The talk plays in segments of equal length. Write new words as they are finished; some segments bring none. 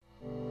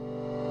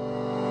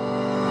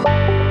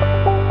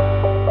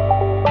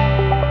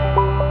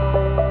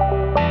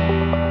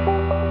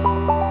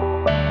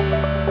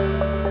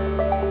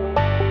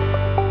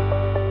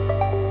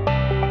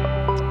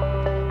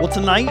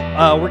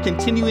tonight we're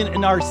continuing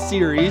in our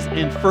series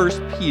in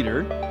 1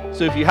 Peter.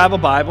 So if you have a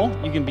Bible,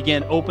 you can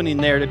begin opening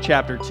there to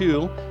chapter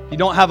 2. If you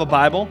don't have a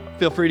Bible,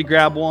 feel free to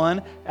grab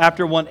one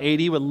after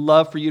 180. Would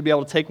love for you to be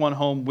able to take one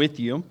home with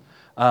you.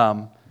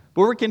 But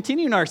we're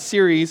continuing our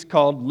series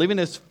called Living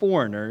as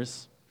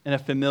Foreigners in a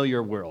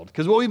Familiar World.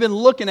 Because what we've been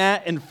looking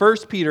at in 1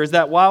 Peter is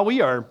that while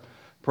we are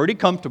pretty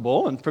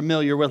comfortable and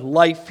familiar with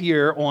life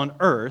here on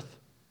earth,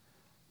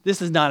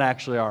 this is not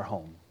actually our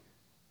home.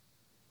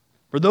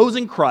 For those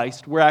in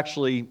Christ, we're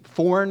actually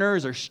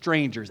foreigners or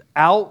strangers,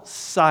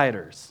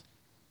 outsiders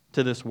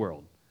to this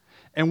world.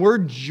 And we're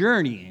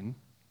journeying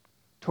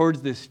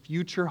towards this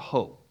future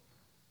hope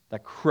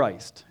that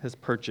Christ has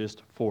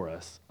purchased for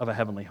us of a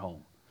heavenly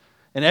home.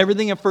 And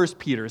everything in 1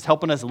 Peter is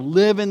helping us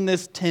live in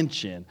this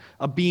tension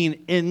of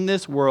being in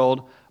this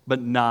world,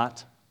 but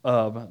not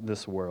of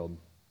this world.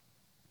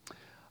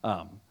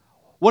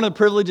 One of the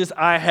privileges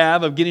I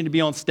have of getting to be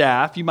on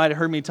staff, you might have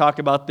heard me talk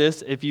about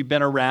this if you've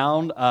been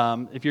around.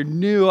 If you're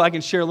new, I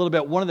can share a little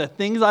bit. One of the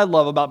things I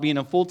love about being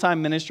in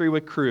full-time ministry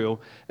with Crew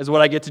is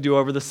what I get to do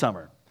over the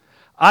summer.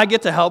 I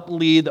get to help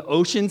lead the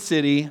Ocean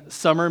City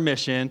Summer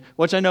Mission,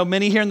 which I know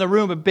many here in the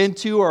room have been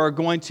to or are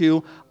going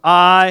to.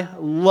 I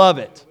love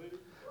it.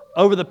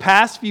 Over the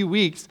past few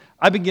weeks,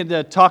 I've begun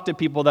to talk to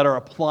people that are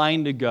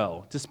applying to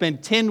go, to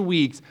spend 10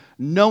 weeks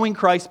knowing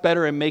Christ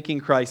better and making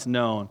Christ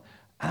known.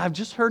 And I've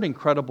just heard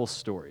incredible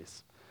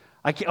stories.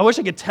 I wish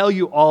I could tell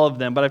you all of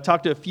them, but I've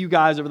talked to a few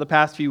guys over the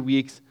past few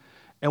weeks,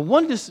 and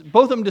both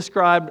of them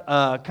described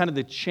kind of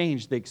the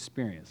change they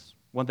experienced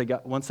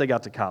once they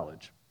got to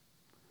college.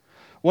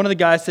 One of the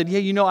guys said,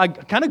 I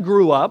kind of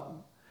grew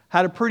up,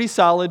 had a pretty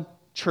solid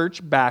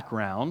church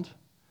background.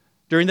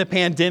 During the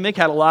pandemic,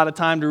 had a lot of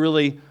time to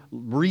really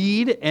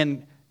read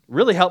and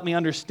really help me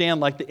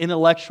understand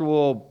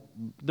the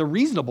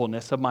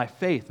reasonableness of my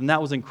faith, and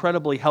that was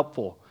incredibly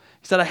helpful.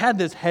 He said, I had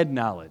this head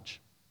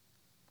knowledge.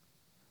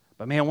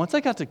 But man, once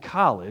I got to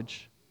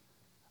college,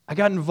 I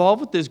got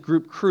involved with this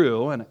group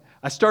Crew, and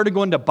I started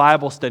going to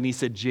Bible study. And he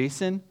said,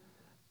 Jason,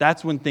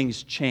 that's when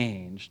things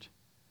changed,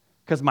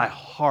 because my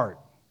heart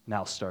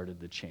now started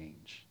to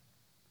change.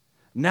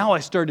 Now I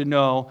started to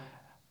know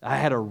I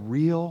had a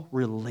real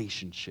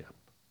relationship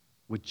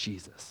with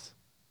Jesus.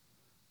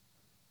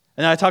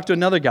 And then I talked to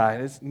another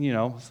guy.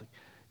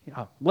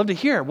 I'd love to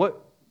hear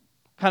what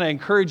kind of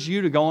encouraged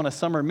you to go on a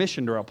summer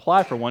mission or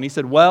apply for one. He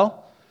said,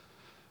 well,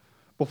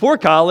 before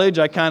college,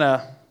 I kind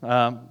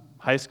of,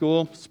 high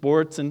school,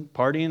 sports and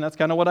partying, that's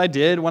kind of what I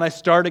did. When I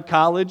started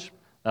college,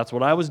 that's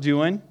what I was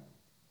doing.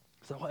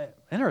 So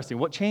interesting,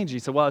 what changed? He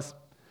said, well, I was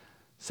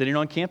sitting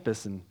on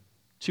campus and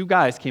two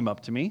guys came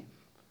up to me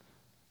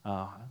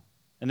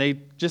and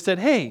they just said,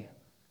 hey,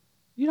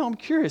 I'm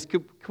curious,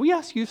 could we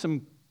ask you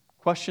some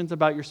questions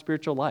about your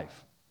spiritual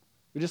life?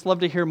 We'd just love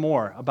to hear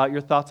more about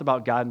your thoughts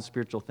about God and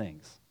spiritual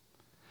things.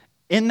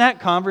 In that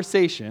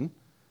conversation,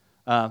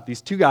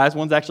 these two guys,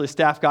 one's actually a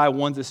staff guy,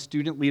 one's a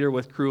student leader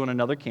with Crew on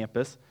another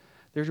campus,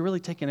 they're really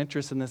taking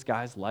interest in this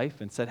guy's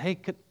life and said, hey,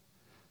 could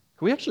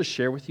we actually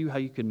share with you how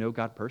you could know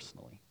God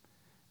personally?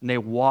 And they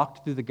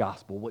walked through the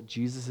gospel, what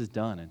Jesus has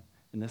done,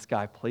 and this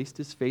guy placed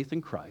his faith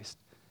in Christ,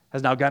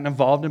 has now gotten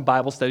involved in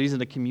Bible studies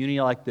in a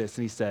community like this,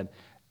 and he said,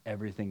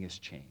 everything has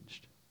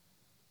changed.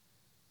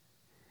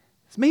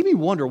 It's made me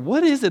wonder,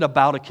 what is it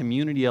about a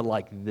community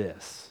like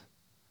this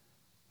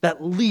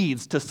that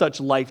leads to such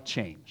life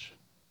change?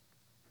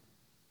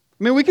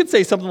 I mean, we could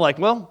say something like,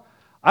 well,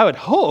 I would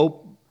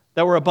hope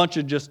that we're a bunch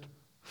of just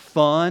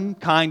fun,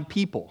 kind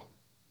people.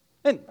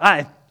 And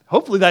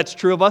hopefully that's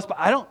true of us, but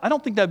I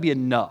don't think that'd be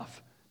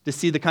enough to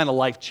see the kind of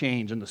life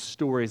change and the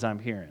stories I'm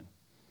hearing.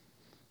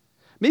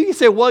 Maybe you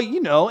say, well,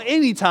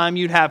 anytime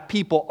you'd have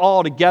people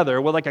all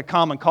together with a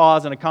common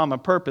cause and a common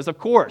purpose, of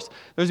course,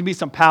 there's going to be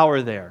some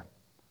power there.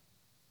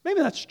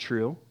 Maybe that's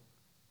true.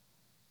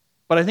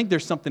 But I think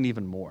there's something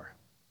even more.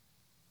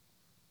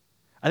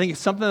 I think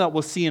it's something that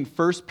we'll see in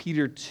 1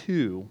 Peter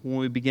 2 when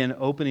we begin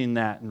opening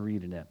that and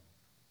reading it.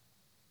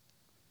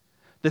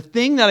 The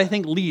thing that I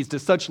think leads to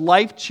such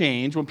life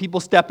change when people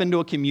step into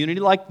a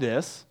community like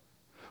this,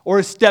 or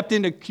have stepped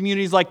into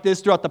communities like this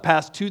throughout the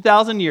past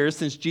 2,000 years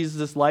since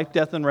Jesus' life,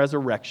 death, and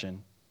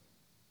resurrection,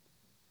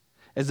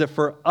 is that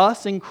for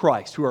us in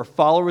Christ, who are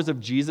followers of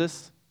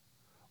Jesus,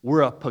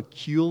 we're a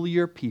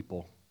peculiar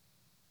people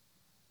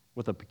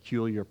with a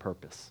peculiar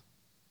purpose.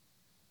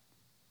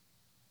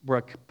 We're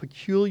a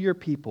peculiar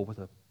people with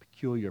a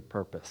peculiar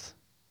purpose.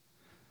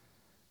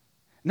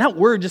 And that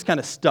word just kind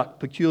of stuck,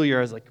 peculiar.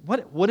 I was like,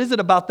 what is it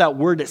about that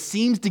word that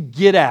seems to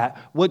get at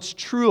what's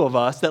true of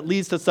us that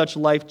leads to such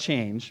life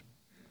change?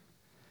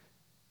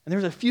 And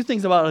there's a few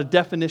things about a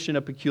definition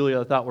of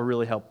peculiar I thought were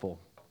really helpful.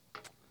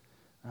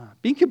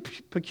 Being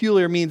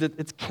peculiar means that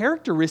it's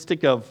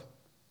characteristic of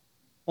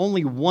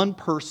only one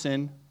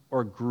person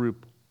or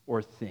group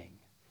or thing.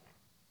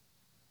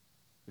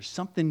 There's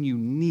something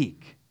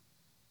unique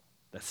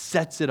that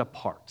sets it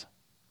apart.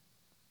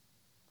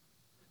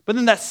 But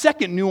then that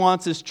second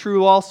nuance is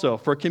true also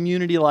for a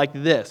community like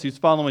this who's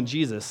following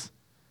Jesus.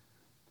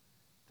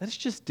 That it's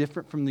just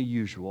different from the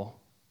usual,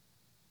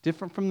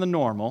 different from the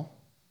normal,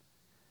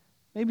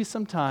 maybe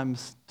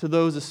sometimes to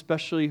those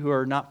especially who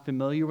are not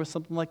familiar with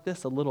something like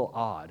this, a little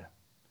odd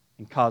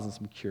and causing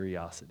some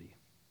curiosity.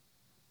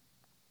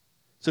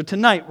 So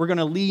tonight, we're going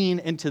to lean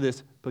into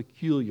this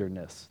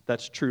peculiarness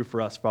that's true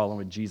for us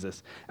following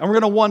Jesus. And we're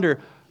going to wonder,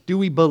 do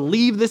we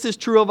believe this is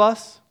true of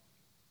us?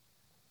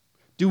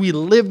 Do we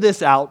live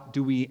this out?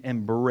 Do we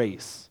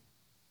embrace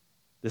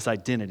this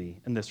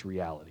identity and this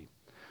reality?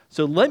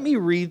 So let me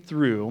read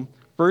through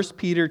 1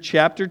 Peter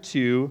chapter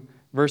 2,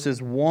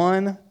 verses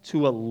 1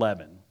 to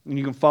 11. And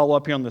you can follow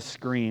up here on the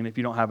screen if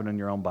you don't have it in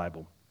your own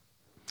Bible.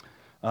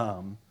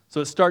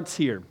 So it starts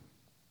here.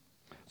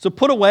 So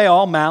put away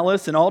all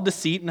malice and all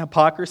deceit and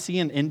hypocrisy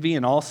and envy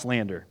and all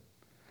slander.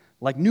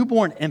 Like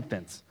newborn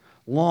infants,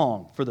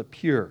 long for the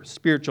pure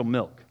spiritual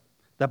milk,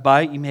 that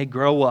by it you may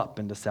grow up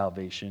into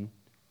salvation,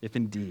 if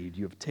indeed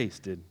you have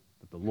tasted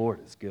that the Lord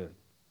is good.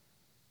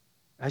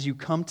 As you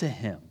come to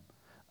him,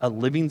 a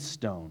living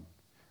stone,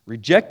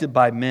 rejected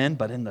by men,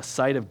 but in the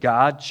sight of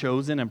God,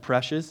 chosen and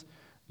precious,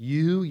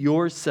 you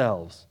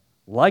yourselves,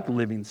 like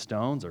living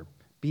stones, are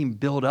being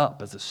built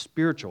up as a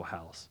spiritual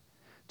house,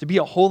 to be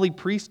a holy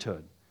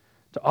priesthood,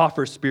 to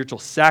offer spiritual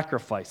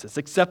sacrifices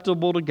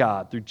acceptable to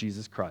God through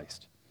Jesus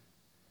Christ.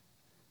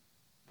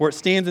 For it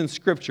stands in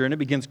Scripture, and it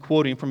begins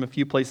quoting from a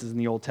few places in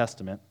the Old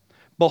Testament,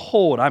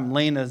 "Behold, I'm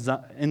laying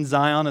in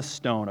Zion a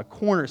stone, a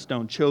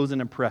cornerstone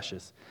chosen and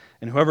precious,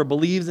 and whoever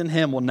believes in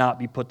him will not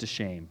be put to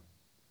shame.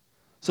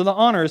 So the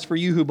honor is for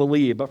you who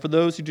believe, but for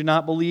those who do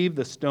not believe,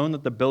 the stone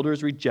that the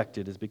builders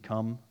rejected has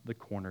become the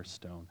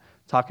cornerstone."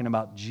 Talking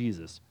about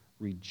Jesus,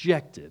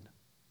 rejected,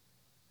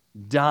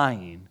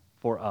 dying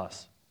for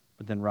us,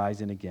 but then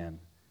rising again.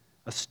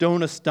 A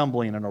stone of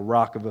stumbling and a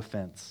rock of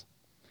offense.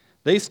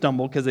 They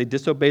stumbled because they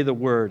disobeyed the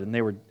word and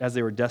they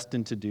were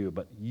destined to do.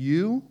 But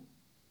you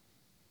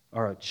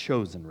are a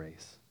chosen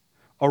race,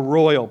 a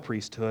royal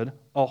priesthood,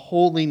 a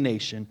holy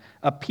nation,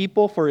 a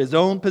people for his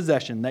own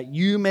possession, that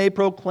you may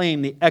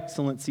proclaim the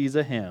excellencies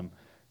of him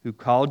who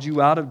called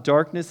you out of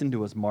darkness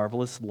into his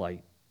marvelous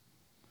light.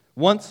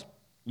 Once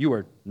you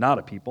were not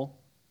a people,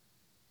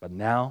 but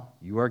now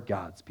you are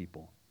God's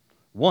people.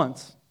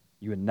 Once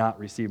you had not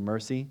received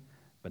mercy,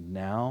 but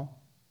now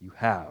you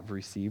have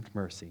received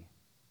mercy.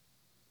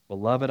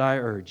 Beloved, I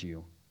urge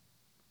you,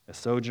 as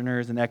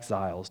sojourners and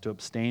exiles, to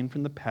abstain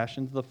from the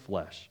passions of the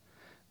flesh,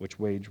 which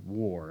wage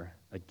war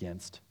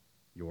against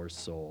your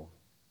soul.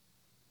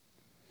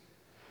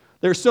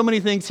 There are so many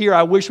things here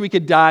I wish we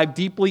could dive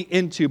deeply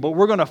into, but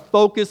we're going to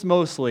focus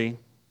mostly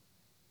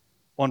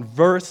on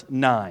verse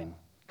 9,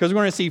 because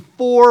we're going to see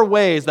 4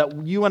 ways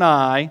that you and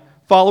I,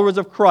 followers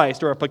of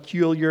Christ, are a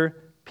peculiar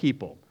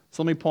people.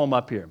 So let me pull them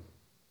up here.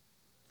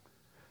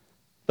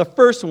 The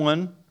first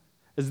one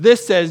is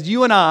this says,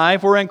 you and I,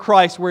 if we're in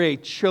Christ, we're a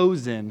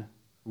chosen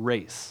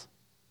race.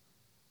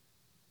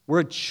 We're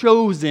a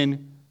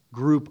chosen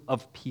group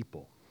of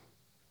people.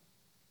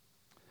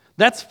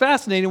 That's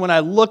fascinating when I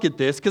look at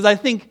this, because I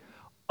think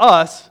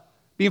us,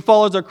 being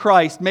followers of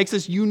Christ, makes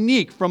us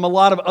unique from a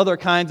lot of other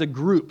kinds of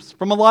groups,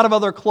 from a lot of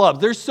other clubs.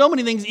 There's so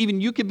many things even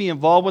you could be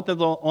involved with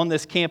on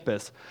this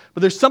campus,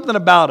 but there's something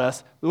about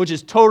us which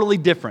is totally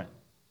different.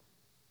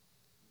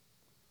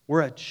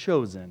 We're a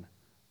chosen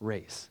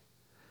race.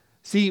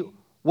 See,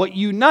 what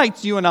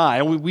unites you and I,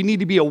 and we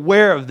need to be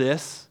aware of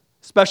this,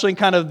 especially in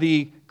kind of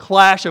the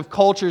clash of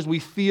cultures we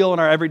feel in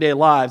our everyday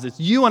lives, it's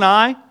you and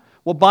I,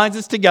 what binds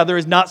us together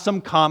is not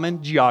some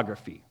common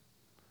geography.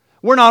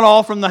 We're not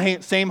all from the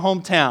same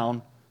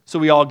hometown, so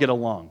we all get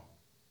along.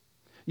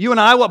 You and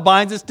I, what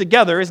binds us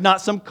together is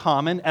not some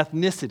common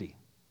ethnicity.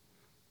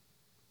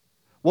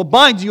 What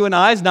binds you and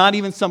I is not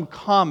even some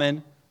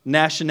common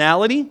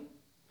nationality.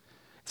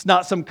 It's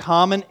not some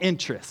common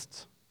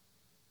interests.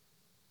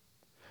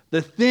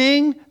 The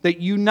thing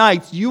that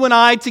unites you and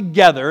I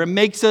together and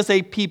makes us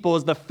a people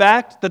is the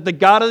fact that the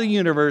God of the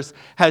universe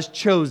has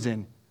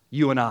chosen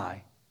you and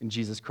I in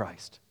Jesus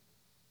Christ.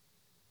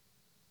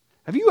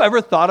 Have you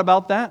ever thought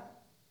about that?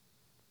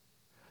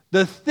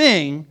 The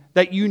thing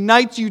that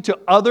unites you to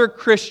other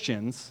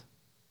Christians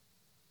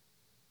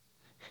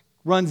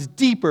runs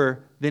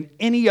deeper than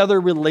any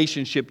other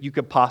relationship you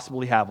could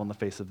possibly have on the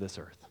face of this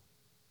earth.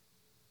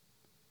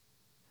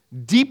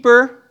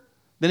 Deeper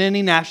than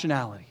any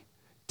nationality,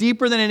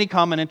 deeper than any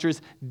common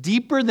interest,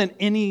 deeper than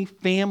any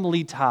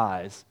family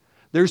ties.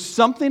 There's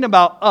something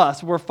about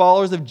us, we're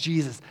followers of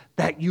Jesus,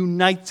 that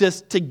unites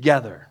us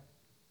together.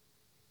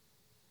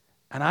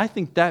 And I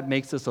think that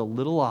makes us a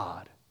little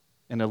odd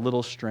and a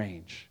little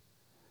strange.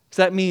 Because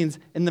that means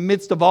in the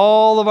midst of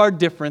all of our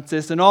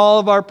differences and all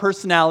of our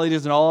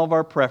personalities and all of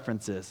our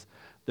preferences,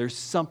 there's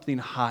something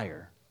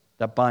higher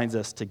that binds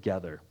us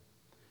together.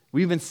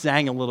 We even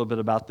sang a little bit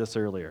about this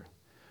earlier.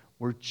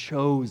 We're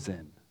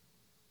chosen,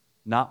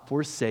 not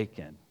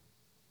forsaken.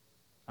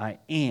 I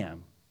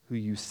am who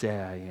you say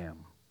I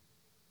am.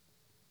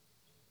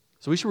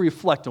 So we should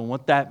reflect on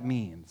what that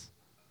means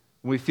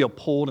when we feel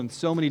pulled in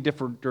so many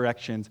different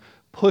directions,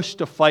 pushed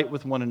to fight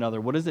with one another.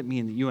 What does it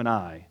mean that you and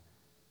I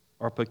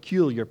are a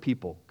peculiar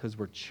people because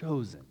we're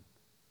chosen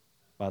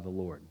by the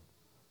Lord?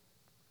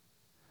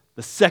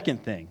 The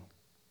second thing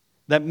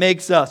that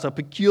makes us a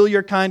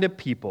peculiar kind of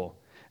people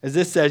is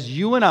this says,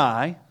 you and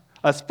I,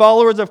 as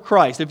followers of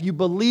Christ, if you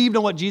believed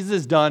in what Jesus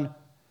has done,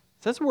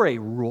 it says we're a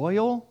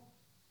royal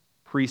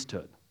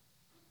priesthood.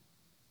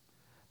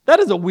 That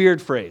is a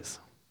weird phrase.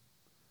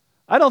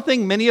 I don't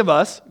think many of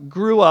us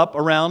grew up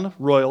around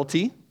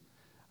royalty.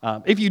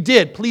 If you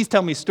did, please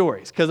tell me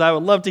stories, because I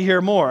would love to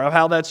hear more of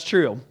how that's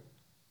true.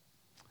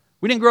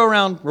 We didn't grow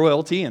around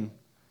royalty, and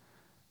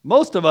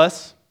most of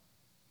us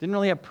didn't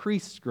really have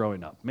priests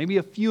growing up. Maybe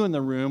a few in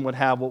the room would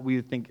have what we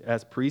would think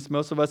as priests.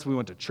 Most of us, we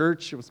went to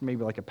church. It was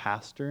maybe like a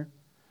pastor.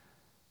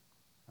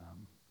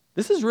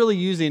 This is really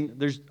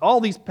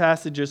all these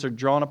passages are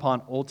drawn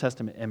upon Old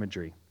Testament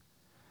imagery.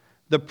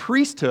 The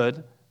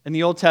priesthood in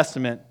the Old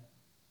Testament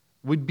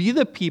would be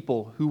the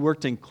people who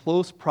worked in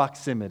close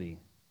proximity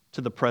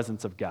to the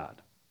presence of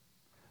God.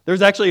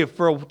 There's actually,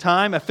 for a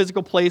time, a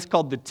physical place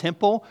called the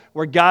temple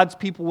where God's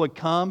people would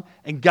come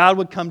and God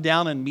would come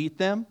down and meet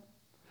them.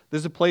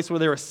 There's a place where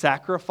there were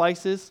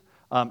sacrifices,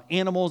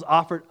 animals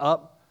offered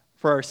up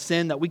for our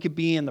sin that we could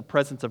be in the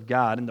presence of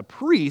God. And the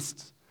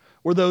priests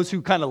were those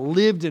who kind of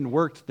lived and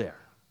worked there.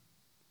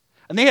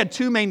 And they had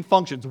two main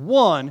functions.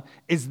 One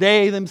is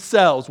they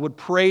themselves would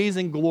praise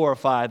and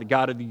glorify the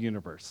God of the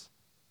universe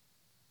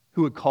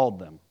who had called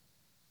them.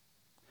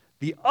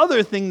 The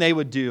other thing they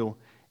would do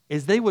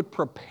is they would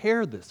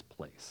prepare this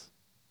place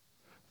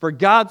for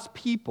God's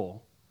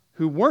people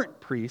who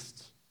weren't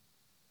priests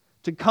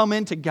to come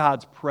into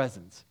God's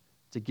presence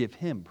to give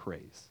Him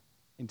praise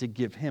and to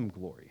give Him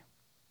glory.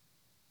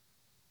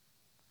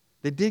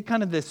 They did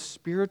kind of this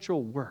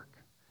spiritual work.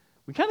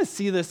 We kind of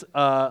see this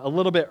a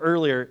little bit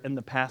earlier in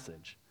the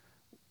passage.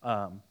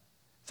 It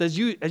says,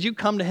 as you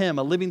come to Him,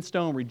 a living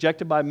stone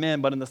rejected by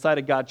men, but in the sight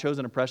of God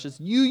chosen and precious,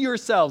 you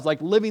yourselves,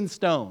 like living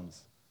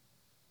stones,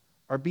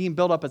 are being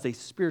built up as a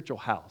spiritual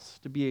house,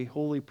 to be a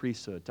holy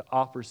priesthood, to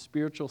offer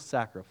spiritual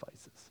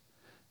sacrifices,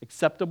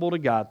 acceptable to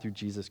God through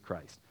Jesus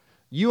Christ.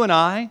 You and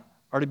I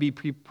are to be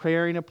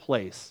preparing a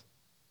place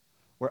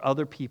where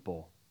other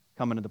people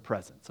come into the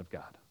presence of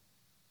God.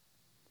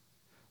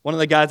 One of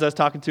the guys I was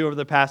talking to over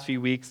the past few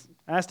weeks,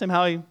 I asked him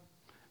how he,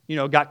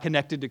 got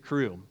connected to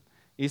Crew.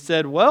 He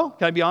said, well,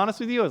 can I be honest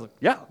with you? I was like,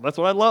 yeah, that's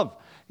what I love.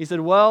 He said,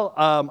 well,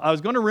 I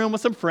was going to room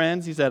with some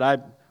friends. He said, I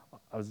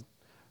was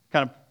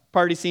kind of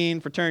party scene,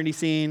 fraternity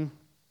scene.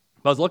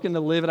 I was looking to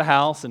live at a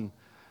house, and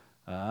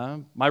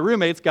my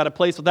roommates got a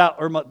place without,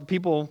 or the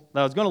people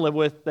that I was going to live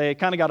with, they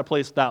kind of got a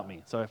place without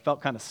me, so I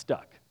felt kind of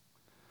stuck.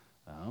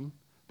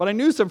 But I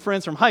knew some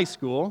friends from high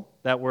school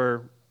that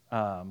were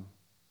on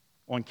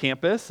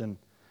campus, and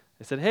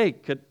they said, hey,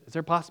 is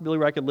there a possibility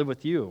where I could live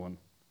with you? And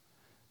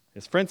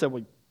his friend said,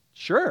 well,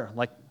 sure.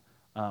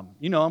 I'm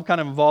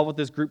kind of involved with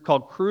this group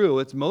called Crew.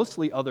 It's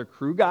mostly other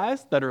Crew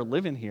guys that are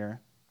living here.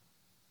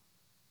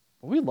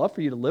 But we'd love for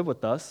you to live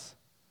with us.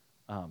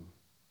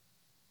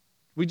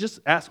 We just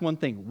ask one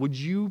thing. Would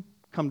you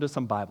come to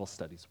some Bible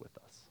studies with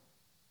us?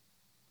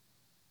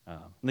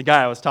 And the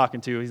guy I was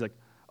talking to,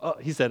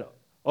 he said,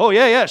 oh,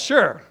 yeah,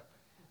 sure.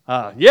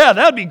 Yeah,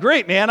 that'd be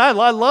great, man. I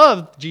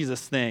love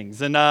Jesus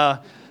things. And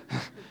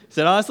he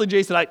said, honestly,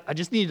 Jason, I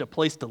just needed a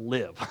place to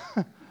live.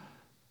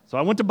 So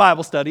I went to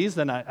Bible studies,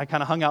 and I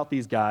kind of hung out with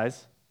these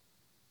guys.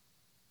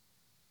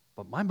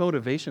 But my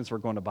motivations for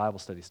going to Bible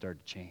studies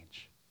started to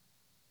change.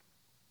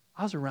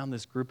 I was around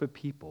this group of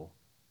people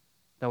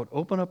that would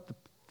open up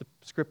the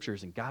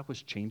scriptures, and God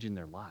was changing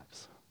their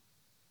lives.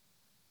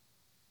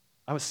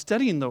 I was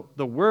studying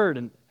the Word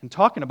and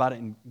talking about it,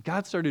 and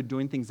God started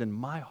doing things in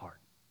my heart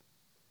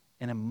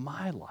and in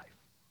my life.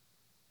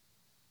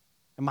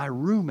 And my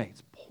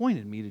roommates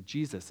pointed me to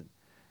Jesus.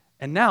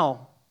 And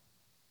now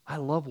I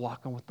love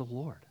walking with the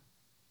Lord.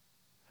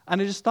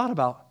 And I just thought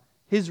about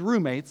his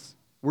roommates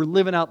were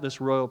living out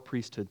this royal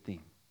priesthood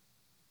theme.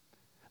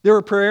 They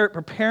were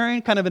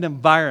preparing kind of an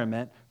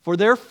environment for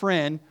their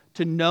friend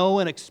to know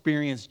and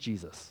experience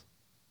Jesus.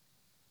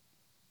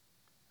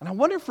 And I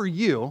wonder for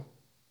you,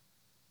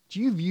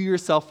 do you view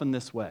yourself in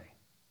this way?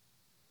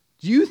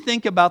 Do you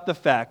think about the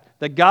fact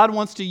that God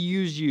wants to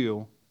use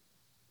you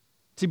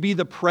to be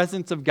the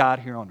presence of God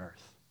here on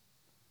earth?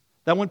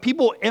 That when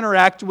people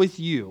interact with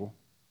you,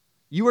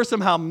 you are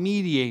somehow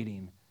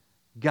mediating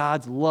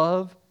God's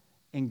love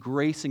and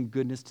grace and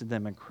goodness to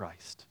them in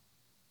Christ.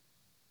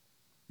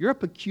 You're a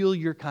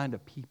peculiar kind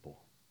of people.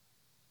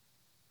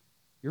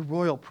 You're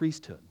royal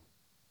priesthood.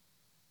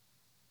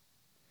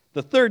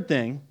 The third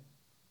thing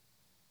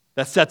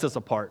that sets us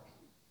apart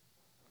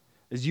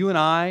is you and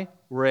I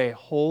were a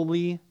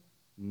holy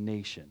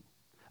nation.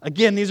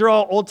 Again, these are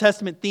all Old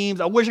Testament themes.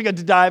 I wish I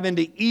could dive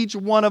into each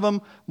one of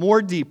them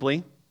more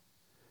deeply.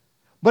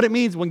 But it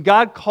means when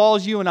God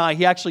calls you and I,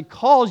 He actually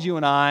calls you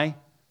and I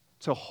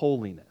to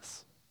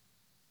holiness.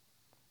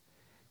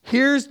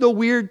 Here's the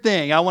weird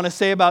thing I want to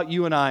say about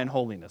you and I and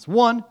holiness.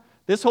 One,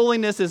 this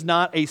holiness is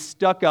not a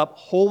stuck-up,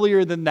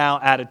 holier-than-thou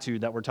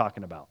attitude that we're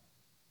talking about.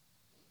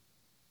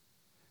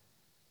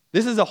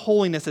 This is a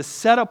holiness, a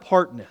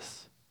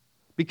set-apartness,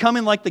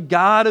 becoming like the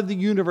God of the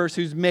universe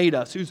who's made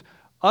us, who's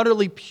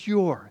utterly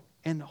pure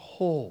and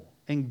whole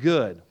and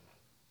good.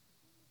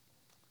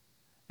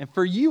 And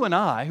for you and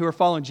I who are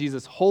following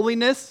Jesus,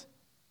 holiness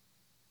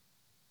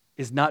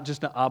is not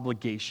just an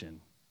obligation.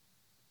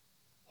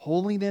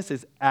 Holiness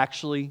is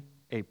actually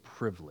a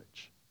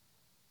privilege.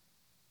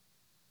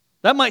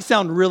 That might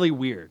sound really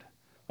weird.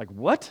 Like,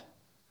 what?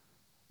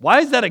 Why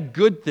is that a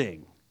good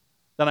thing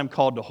that I'm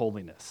called to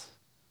holiness?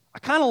 I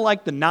kind of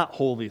like the not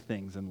holy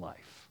things in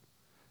life.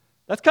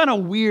 That's kind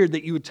of weird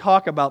that you would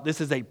talk about this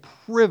as a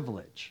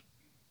privilege.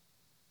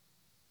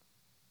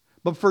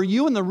 But for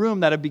you in the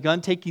room that have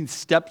begun taking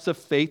steps of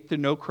faith to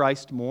know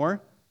Christ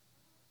more,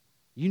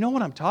 you know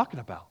what I'm talking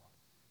about.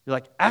 You're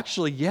like,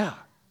 actually, yeah.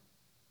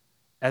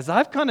 As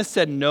I've kind of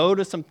said no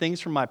to some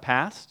things from my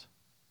past,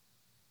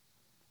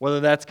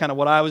 whether that's kind of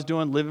what I was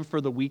doing, living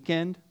for the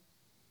weekend,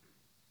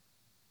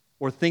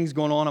 or things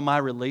going on in my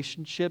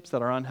relationships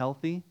that are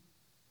unhealthy,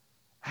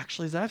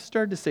 actually, as I've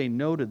started to say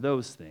no to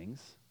those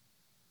things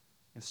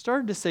and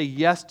started to say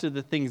yes to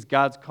the things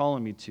God's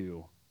calling me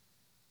to,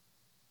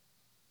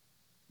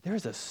 there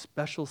is a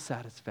special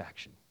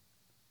satisfaction.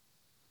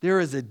 There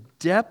is a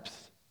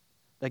depth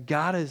that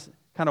God is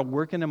kind of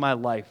working in my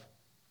life,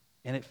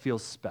 and it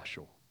feels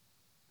special.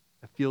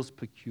 It feels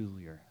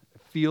peculiar.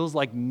 It feels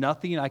like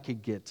nothing I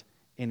could get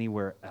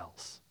anywhere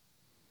else.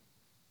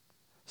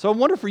 So I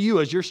wonder for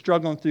you, as you're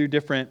struggling through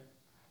different,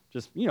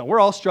 we're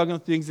all struggling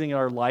through things in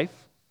our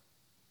life,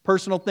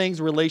 personal things,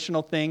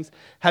 relational things.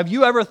 Have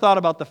you ever thought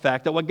about the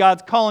fact that what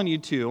God's calling you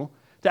to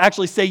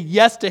actually say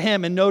yes to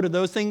Him and no to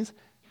those things,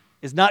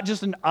 is not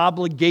just an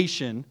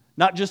obligation,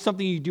 not just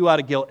something you do out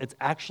of guilt, it's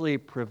actually a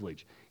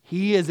privilege.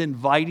 He is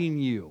inviting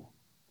you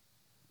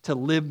to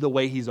live the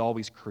way He's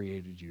always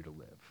created you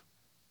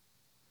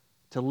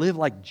to live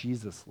like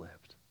Jesus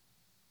lived,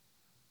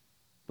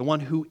 the one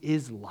who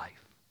is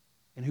life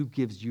and who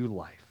gives you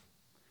life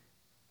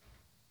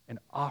and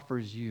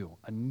offers you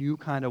a new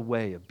kind of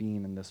way of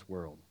being in this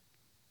world.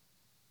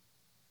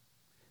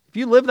 If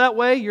you live that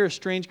way, you're a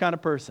strange kind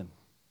of person.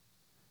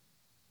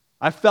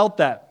 I felt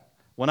that.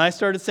 When I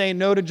started saying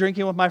no to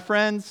drinking with my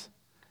friends,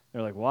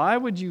 they're like, why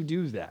would you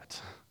do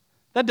that?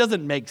 That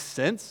doesn't make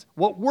sense.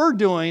 What we're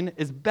doing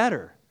is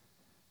better.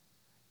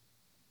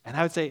 And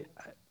I would say,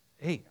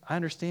 hey, I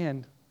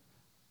understand,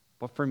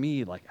 but for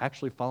me,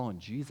 actually following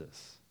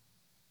Jesus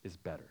is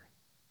better.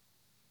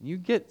 And you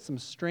get some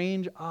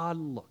strange, odd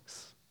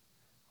looks.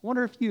 I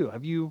wonder if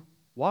have you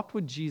walked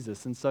with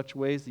Jesus in such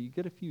ways that you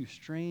get a few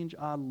strange,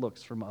 odd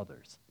looks from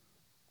others?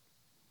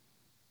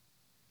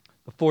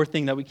 The fourth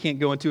thing that we can't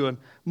go into in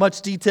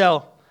much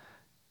detail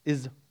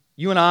is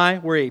you and I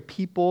were a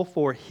people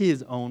for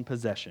His own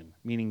possession,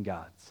 meaning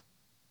God's.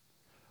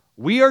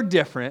 We are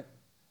different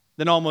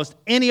than almost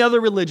any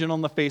other religion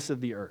on the face of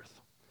the earth.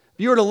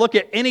 If you were to look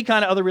at any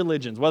kind of other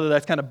religions, whether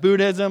that's kind of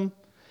Buddhism,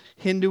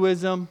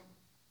 Hinduism,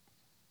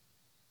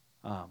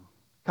 kind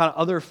of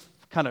other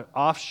kind of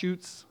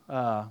offshoots,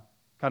 kind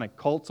of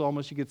cults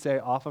almost you could say,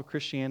 off of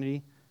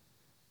Christianity,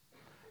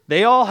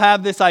 they all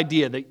have this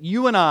idea that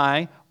you and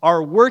I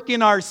are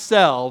working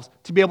ourselves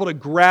to be able to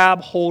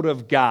grab hold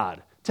of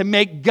God, to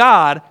make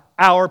God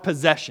our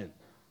possession.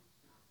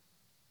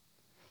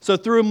 So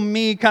through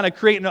me kind of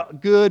creating a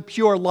good,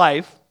 pure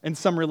life in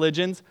some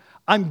religions,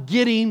 I'm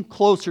getting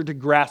closer to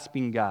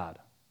grasping God.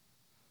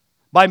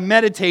 By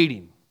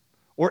meditating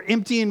or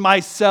emptying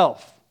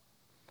myself,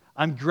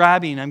 I'm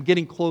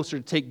getting closer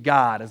to take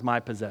God as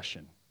my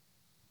possession.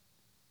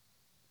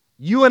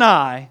 You and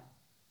I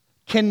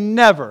can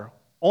never,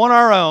 on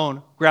our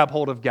own, grab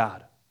hold of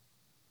God.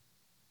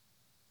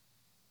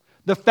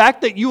 The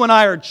fact that you and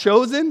I are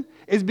chosen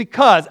is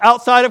because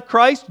outside of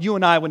Christ, you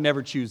and I would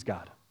never choose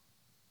God.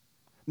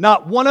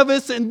 Not one of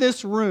us in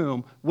this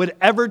room would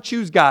ever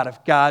choose God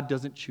if God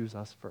doesn't choose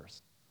us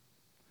first.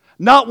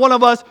 Not one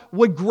of us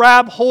would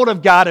grab hold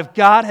of God if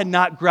God had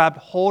not grabbed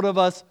hold of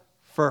us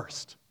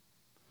first.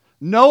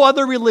 No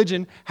other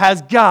religion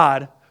has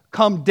God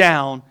come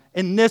down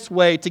in this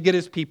way to get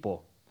His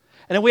people.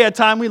 And if we had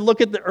time, we look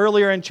at the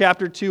earlier in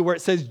chapter 2 where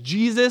it says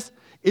Jesus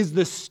is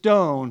the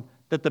stone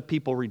that the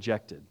people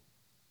rejected.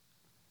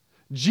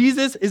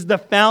 Jesus is the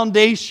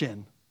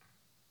foundation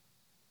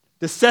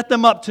to set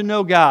them up to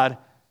know God.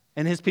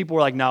 And His people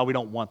were like, no, we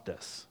don't want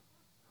this.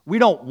 We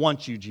don't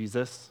want you,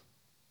 Jesus.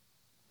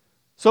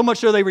 So much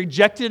so they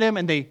rejected Him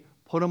and they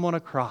put Him on a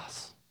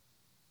cross.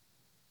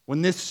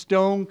 When this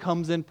stone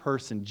comes in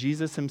person,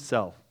 Jesus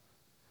Himself,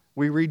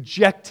 we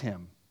reject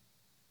Him.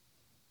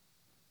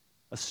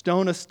 A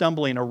stone of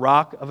stumbling, a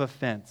rock of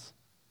offense.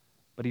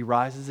 But He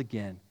rises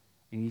again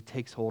and He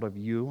takes hold of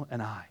you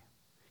and I.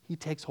 He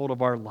takes hold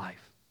of our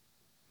life.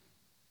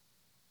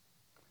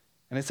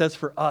 And it says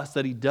for us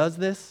that He does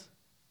this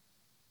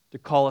to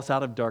call us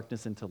out of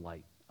darkness into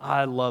light.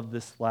 I love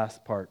this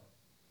last part.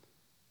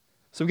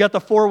 So we got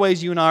the 4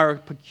 ways you and I are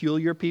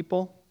peculiar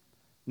people.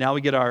 Now we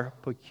get our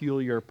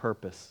peculiar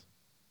purpose.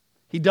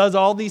 He does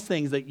all these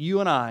things that you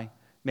and I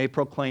may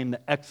proclaim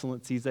the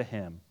excellencies of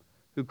Him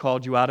who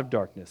called you out of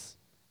darkness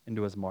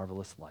into His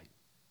marvelous light.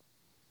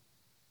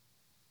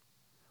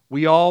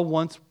 We all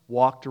once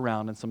walked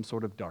around in some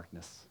sort of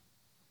darkness,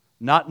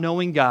 not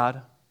knowing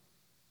God,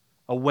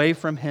 away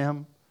from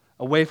Him,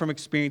 away from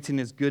experiencing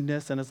his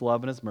goodness and his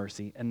love and his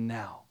mercy, and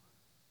now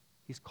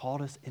he's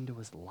called us into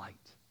his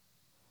light.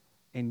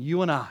 And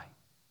you and I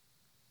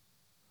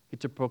get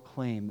to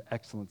proclaim the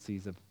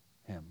excellencies of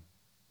him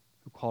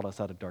who called us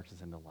out of darkness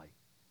into light.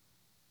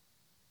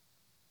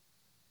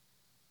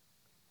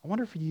 I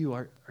wonder for you,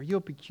 are you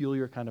a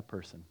peculiar kind of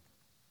person?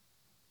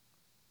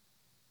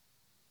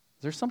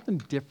 Is there something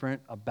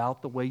different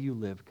about the way you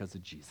live because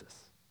of Jesus?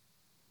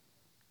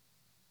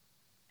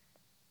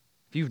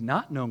 If you've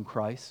not known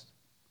Christ,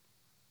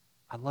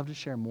 I'd love to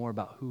share more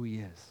about who he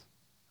is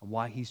and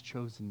why he's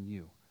chosen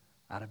you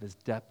out of his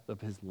depth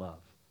of his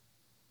love.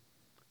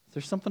 Is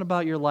there something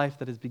about your life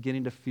that is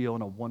beginning to feel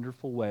in a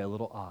wonderful way a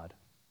little odd?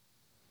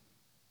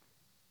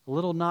 A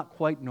little not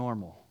quite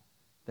normal,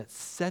 that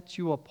sets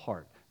you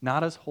apart,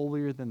 not as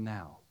holier than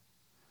thou,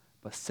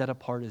 but set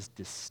apart as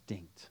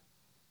distinct.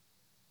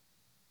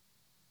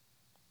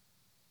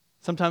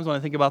 Sometimes when I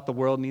think about the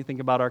world and you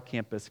think about our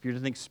campus, if you're to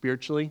think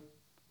spiritually,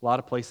 a lot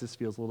of places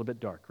feels a little bit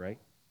dark, right?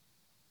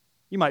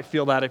 You might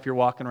feel that if you're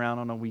walking around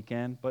on a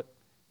weekend, but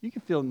you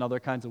can feel it in other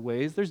kinds of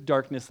ways. There's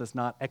darkness that's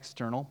not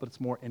external, but it's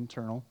more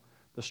internal.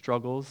 The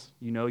struggles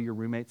your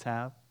roommates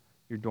have,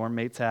 your dorm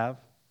mates have.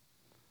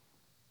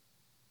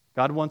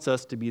 God wants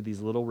us to be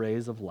these little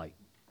rays of light,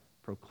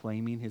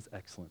 proclaiming his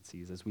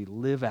excellencies as we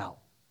live out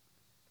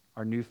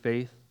our new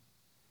faith,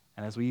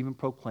 and as we even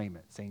proclaim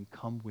it, saying,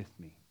 come with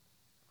me.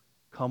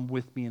 Come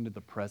with me into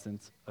the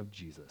presence of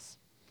Jesus.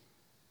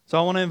 So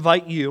I want to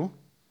invite you,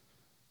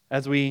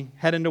 as we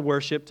head into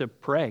worship, to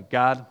pray,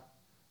 God,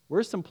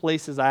 where's some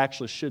places I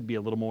actually should be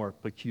a little more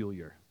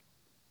peculiar?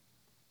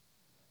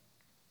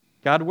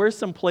 God, where's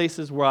some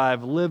places where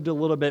I've lived a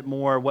little bit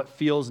more what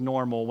feels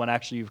normal when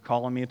actually you've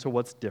called me into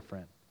what's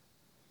different?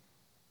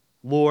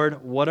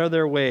 Lord, what are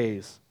there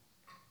ways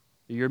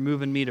that you're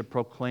moving me to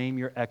proclaim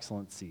your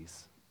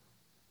excellencies?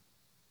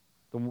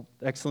 The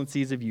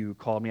excellencies of you who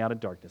called me out of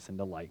darkness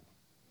into light.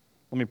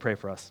 Let me pray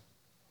for us.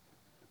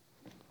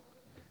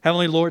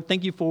 Heavenly Lord,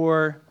 thank you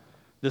for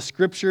the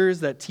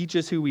scriptures that teach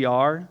us who we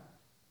are.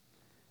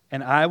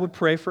 And I would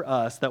pray for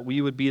us that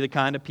we would be the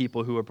kind of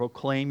people who would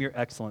proclaim your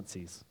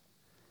excellencies,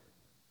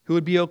 who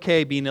would be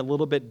okay being a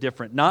little bit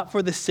different, not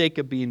for the sake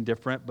of being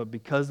different, but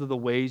because of the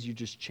ways you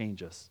just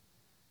change us.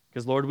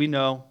 Because, Lord, we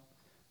know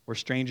we're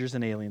strangers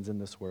and aliens in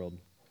this world.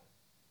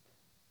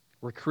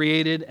 We're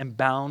created and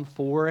bound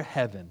for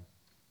heaven.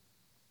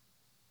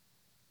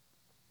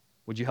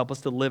 Would you help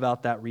us to live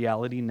out that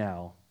reality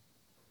now?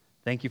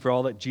 Thank you for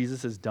all that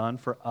Jesus has done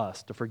for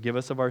us to forgive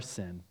us of our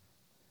sin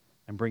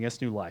and bring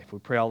us new life. We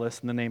pray all this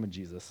in the name of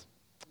Jesus.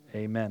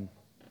 Amen.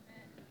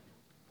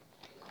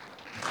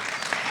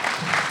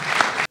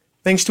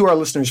 Thanks to our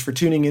listeners for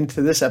tuning in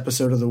to this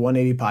episode of the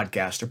 180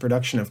 Podcast, a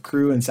production of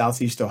Crew in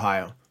Southeast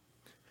Ohio.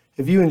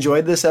 If you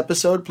enjoyed this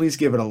episode, please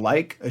give it a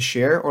like, a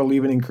share, or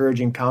leave an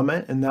encouraging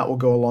comment, and that will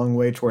go a long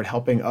way toward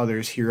helping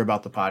others hear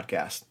about the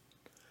podcast.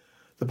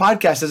 The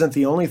podcast isn't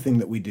the only thing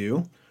that we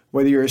do.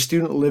 Whether you're a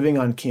student living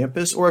on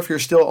campus or if you're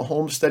still at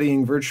home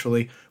studying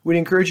virtually, we'd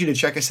encourage you to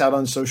check us out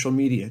on social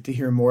media to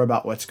hear more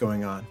about what's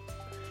going on.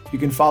 You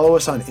can follow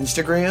us on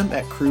Instagram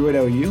at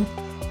crew@OU,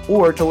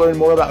 or to learn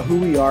more about who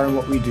we are and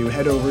what we do,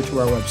 head over to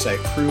our website,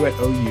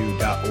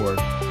 crew@ou.org.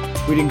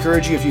 We'd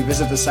encourage you, if you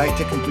visit the site,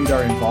 to complete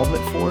our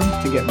involvement form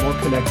to get more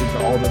connected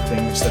to all the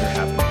things that are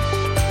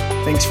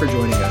happening. Thanks for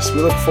joining us.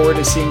 We look forward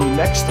to seeing you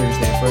next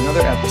Thursday for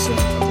another episode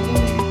of the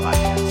 180